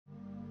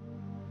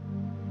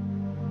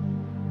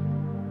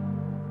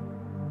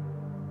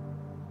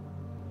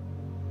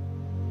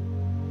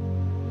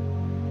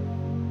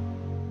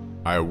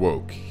I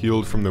awoke,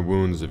 healed from the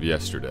wounds of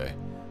yesterday.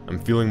 I'm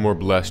feeling more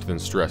blessed than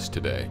stressed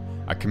today.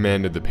 I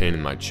commanded the pain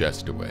in my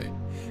chest away.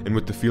 And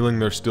with the feeling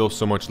there's still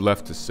so much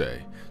left to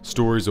say,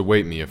 stories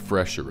await me a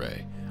fresh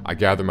array. I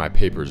gather my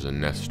papers and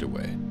nest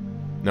away.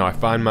 Now I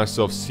find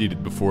myself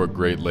seated before a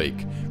great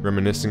lake,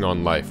 reminiscing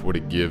on life, what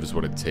it gives,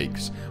 what it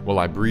takes, while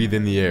I breathe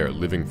in the air,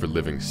 living for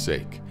living's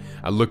sake.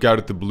 I look out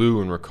at the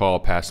blue and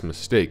recall past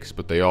mistakes,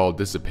 but they all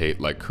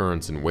dissipate like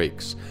currents and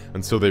wakes,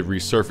 until they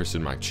resurface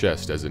in my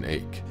chest as an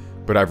ache.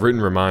 But I've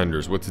written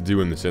reminders what to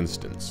do in this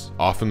instance.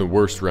 Often the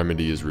worst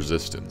remedy is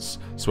resistance,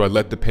 so I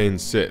let the pain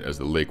sit as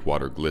the lake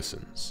water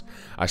glistens.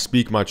 I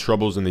speak my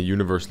troubles and the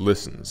universe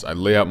listens. I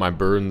lay out my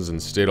burdens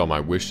and state all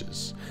my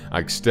wishes. I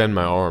extend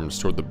my arms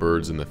toward the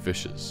birds and the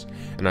fishes.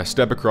 And I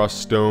step across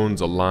stones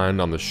aligned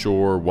on the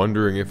shore,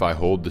 wondering if I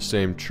hold the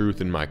same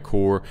truth in my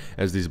core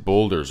as these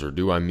boulders, or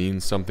do I mean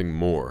something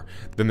more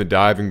than the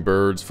diving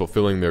birds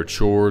fulfilling their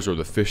chores, or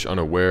the fish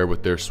unaware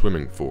what they're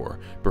swimming for.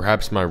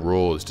 Perhaps my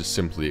role is to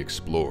simply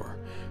explore.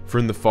 For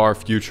in the far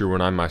future,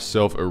 when I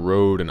myself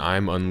erode and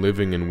I'm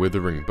unliving and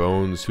withering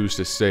bones, who's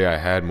to say I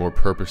had more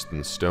purpose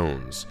than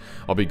stones?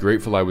 I'll be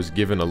grateful I was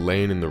given a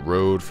lane in the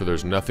road, for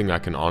there's nothing I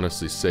can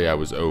honestly say I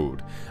was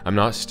owed. I'm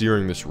not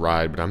steering this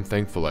ride, but I'm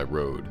thankful I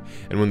rode.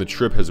 And when the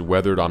trip has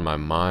weathered on my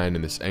mind,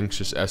 and this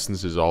anxious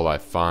essence is all I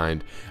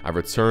find, I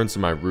return to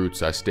my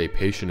roots, I stay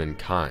patient and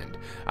kind.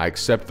 I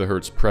accept the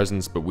hurt's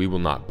presence, but we will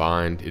not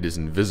bind. It is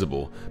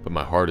invisible, but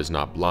my heart is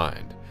not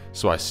blind.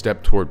 So I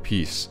step toward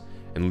peace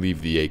and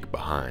leave the ache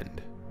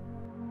behind.